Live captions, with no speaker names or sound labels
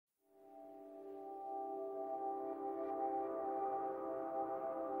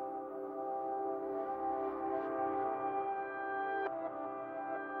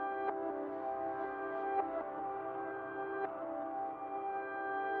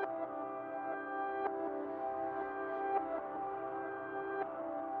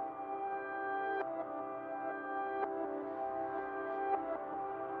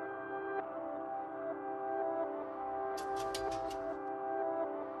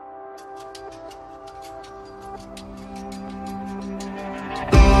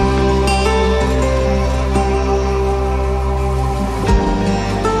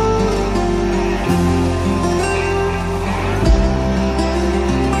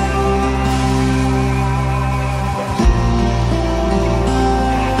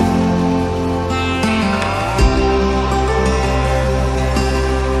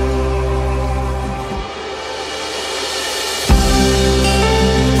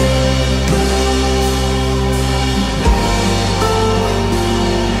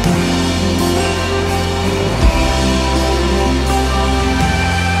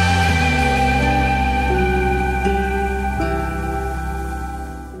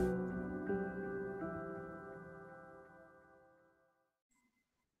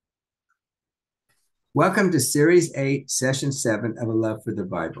Welcome to Series 8, Session 7 of A Love for the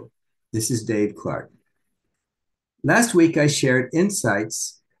Bible. This is Dave Clark. Last week, I shared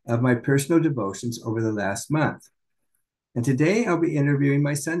insights of my personal devotions over the last month. And today, I'll be interviewing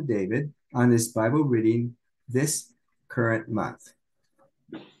my son, David, on his Bible reading this current month.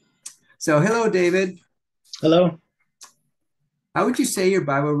 So, hello, David. Hello. How would you say your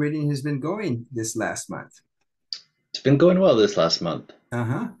Bible reading has been going this last month? It's been going well this last month.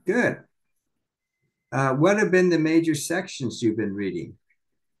 Good. What have been the major sections you've been reading?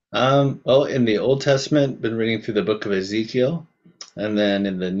 Well, in the Old Testament, been reading through the book of Ezekiel, and then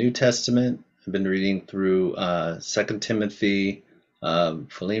in the New Testament, I've been reading through 2 Timothy,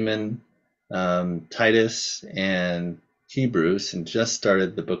 Philemon, Titus, and Hebrews, and just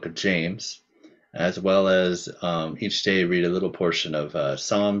started the book of James, as well as each day read a little portion of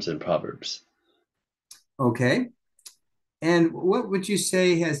Psalms and Proverbs. Okay. And what would you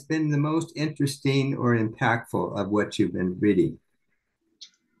say has been the most interesting or impactful of what you've been reading?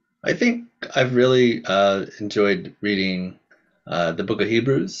 I think I've really enjoyed reading the book of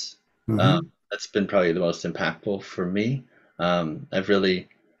Hebrews. Mm-hmm. That's been probably the most impactful for me. I've really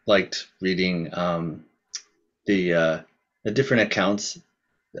liked reading the different accounts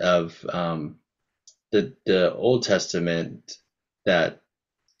of the Old Testament that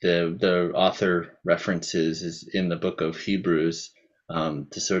the author references is in the book of Hebrews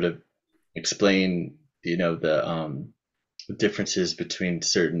to sort of explain, the differences between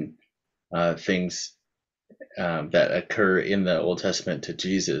certain things that occur in the Old Testament to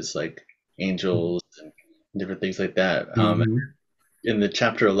Jesus, like angels and different things like that. Mm-hmm. In the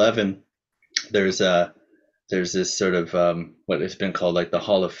chapter 11, there's this sort of what has been called like the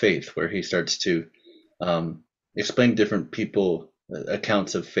Hall of Faith, where he starts to explain different people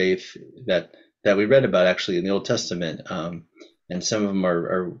accounts of faith that we read about actually in the Old Testament, and some of them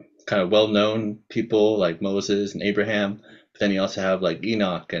are kind of well-known people like Moses and Abraham, but then you also have like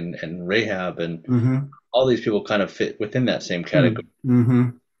Enoch and Rahab, and Mm-hmm. all these people kind of fit within that same category Mm-hmm.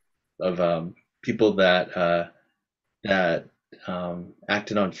 of people that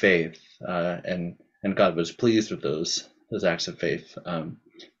acted on faith, and God was pleased with those acts of faith.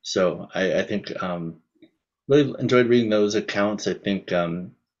 So I think really enjoyed reading those accounts. I think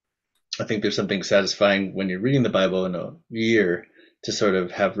there's something satisfying when you're reading the Bible in a year to sort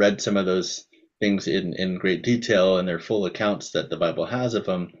of have read some of those things in great detail and their full accounts that the Bible has of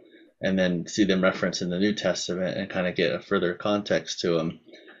them, and then see them referenced in the New Testament and kind of get a further context to them.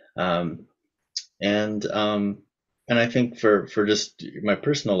 Um, and and I think for just my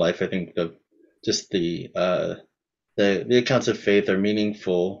personal life, I think the accounts of faith are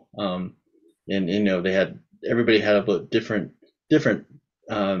meaningful. And they had everybody had a bit different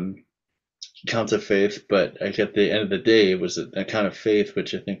um, accounts of faith, but like at the end of the day, it was an account of faith,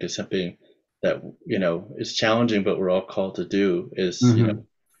 which I think is something that is challenging, but we're all called to do. Is Mm-hmm.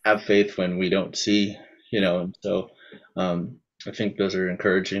 have faith when we don't see. And so I think those are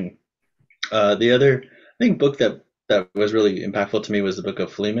encouraging. The other, I think, book that was really impactful to me was the book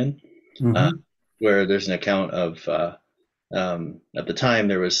of Philemon, uh, Mm-hmm. where there's an account of at the time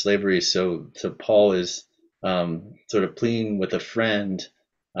there was slavery, so Paul is sort of pleading with a friend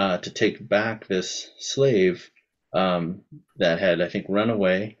to take back this slave that had, I think, run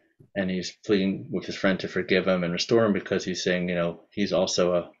away, and he's pleading with his friend to forgive him and restore him because he's saying, he's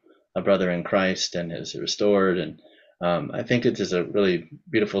also a brother in Christ and is restored. And I think it is a really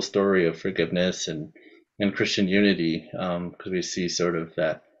beautiful story of forgiveness and Christian unity, because we see sort of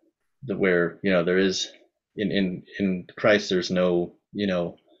that where there is in Christ there's no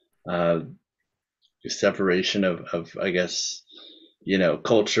uh, separation of I guess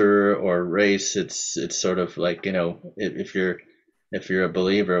culture or race. It's sort of like if you're a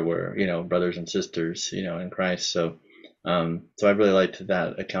believer, we're brothers and sisters in Christ. So I really liked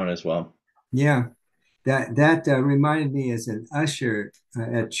that account as well. Yeah. That reminded me as an usher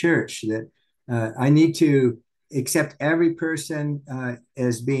at church that I need to accept every person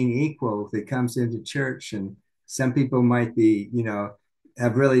as being equal that comes into church. And some people might be,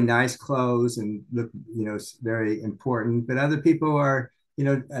 have really nice clothes and look, very important, but other people are,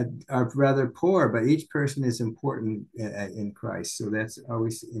 are rather poor. But each person is important in Christ, so that's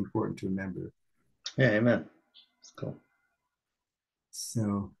always important to remember. Yeah, amen. That's cool.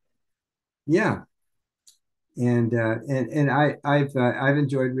 So yeah. I've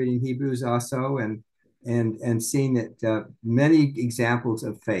enjoyed reading Hebrews also, and seeing that many examples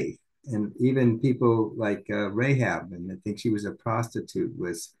of faith, and even people like Rahab, and I think she was a prostitute,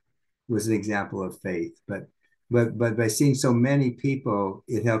 was an example of faith. But by seeing so many people,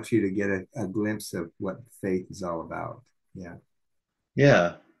 it helps you to get a glimpse of what faith is all about. Yeah.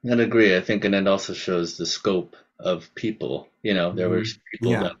 Yeah, I'd agree. I think, and it also shows the scope of people. There were Hmm.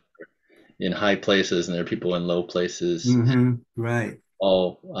 people that Yeah. in high places, and there are people in low places, Right.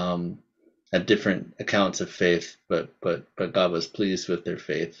 all had different accounts of faith, but God was pleased with their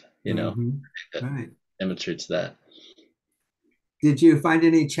faith. That Right. demonstrates that. Did you find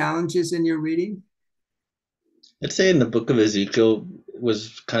any challenges in your reading? I'd say in the book of Ezekiel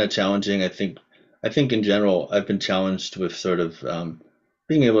was kind of challenging. I think in general, I've been challenged with sort of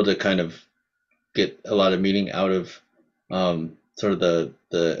being able to kind of get a lot of meaning out of sort of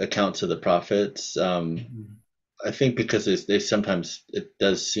the accounts of the prophets. Mhm. I think because they sometimes it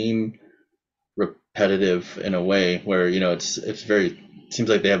does seem repetitive in a way where it's very seems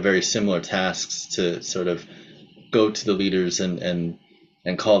like they have very similar tasks to sort of go to the leaders and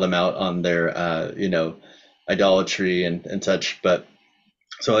call them out on their idolatry and such. But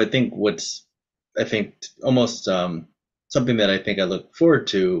so I think almost something that I think I look forward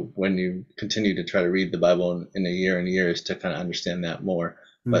to when you continue to try to read the Bible in a year and years to kind of understand that more.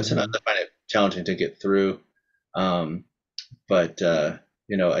 But sometimes I Mhm. find it challenging to get through. Um, but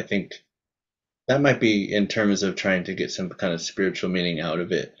I think that might be in terms of trying to get some kind of spiritual meaning out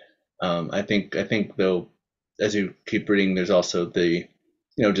of it. I think though, as you keep reading, there's also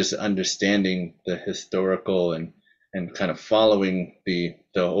just understanding the historical and kind of following the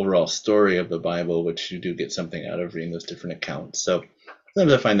overall story of the Bible, which you do get something out of reading those different accounts. So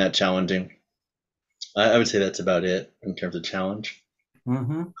sometimes I find that challenging. I would say that's about it in terms of challenge.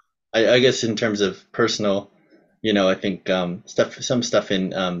 Mhm. I guess in terms of personal, I think some stuff in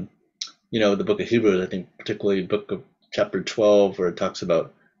the book of Hebrews, I think particularly book of chapter 12, where it talks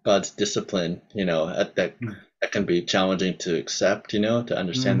about God's discipline, that can be challenging to accept, to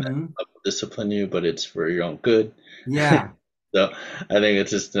understand that Mhm. God will discipline you, but it's for your own good. Yeah, So I think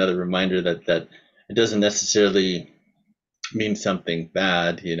it's just another reminder that it doesn't necessarily mean something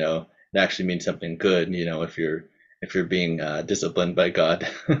bad, it actually means something good, if you're being disciplined by God.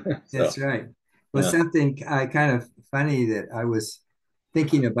 So that's right. Well, yeah. something kind of funny that I was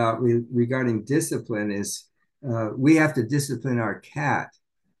thinking about regarding discipline is we have to discipline our cat,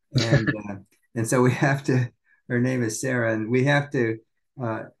 and and so we have to. Her name is Sarah, and we have to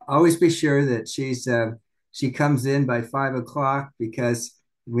always be sure that she comes in by 5 o'clock, because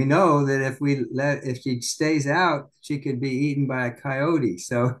we know that if she stays out, she could be eaten by a coyote.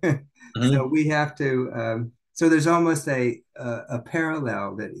 So so Mhm. we have to. So there's almost a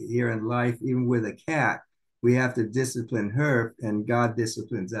parallel that here in life, even with a cat, we have to discipline her, and God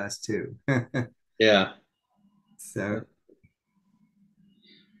disciplines us too. Yeah. So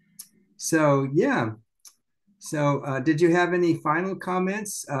yeah. So, did you have any final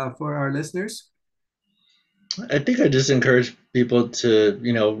comments for our listeners? I think I just encourage people to,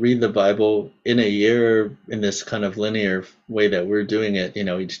 read the Bible in a year in this kind of linear way that we're doing it,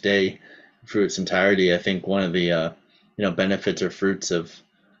 each day through its entirety. I think one of the, benefits or fruits of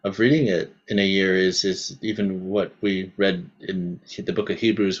reading it in a year is even what we read in the book of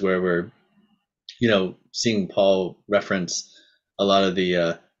Hebrews, where we're seeing Paul reference a lot of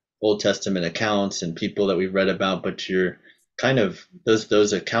the Old Testament accounts and people that we've read about, but you're kind of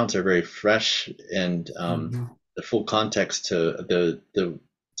those accounts are very fresh and Mhm. the full context to the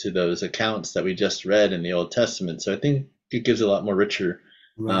to those accounts that we just read in the Old Testament. So I think it gives a lot more richer,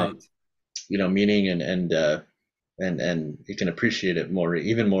 um, Right. meaning and you can appreciate it more,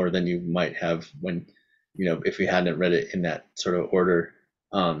 even more than you might have when, if you hadn't read it in that sort of order.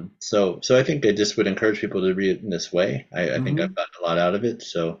 So I think I just would encourage people to read it in this way. I think I've Hmm. gotten a lot out of it.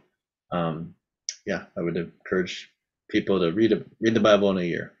 So, um, yeah, I would encourage people to read the Bible in a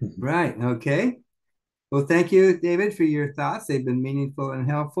year. Right. Okay. Well, thank you, David, for your thoughts. They've been meaningful and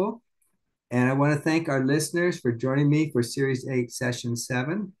helpful. And I want to thank our listeners for joining me for Series 8, Session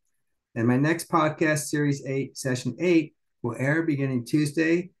 7. And my next podcast, Series 8, Session 8, will air beginning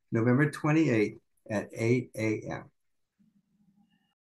Tuesday, November 28th at 8 a.m.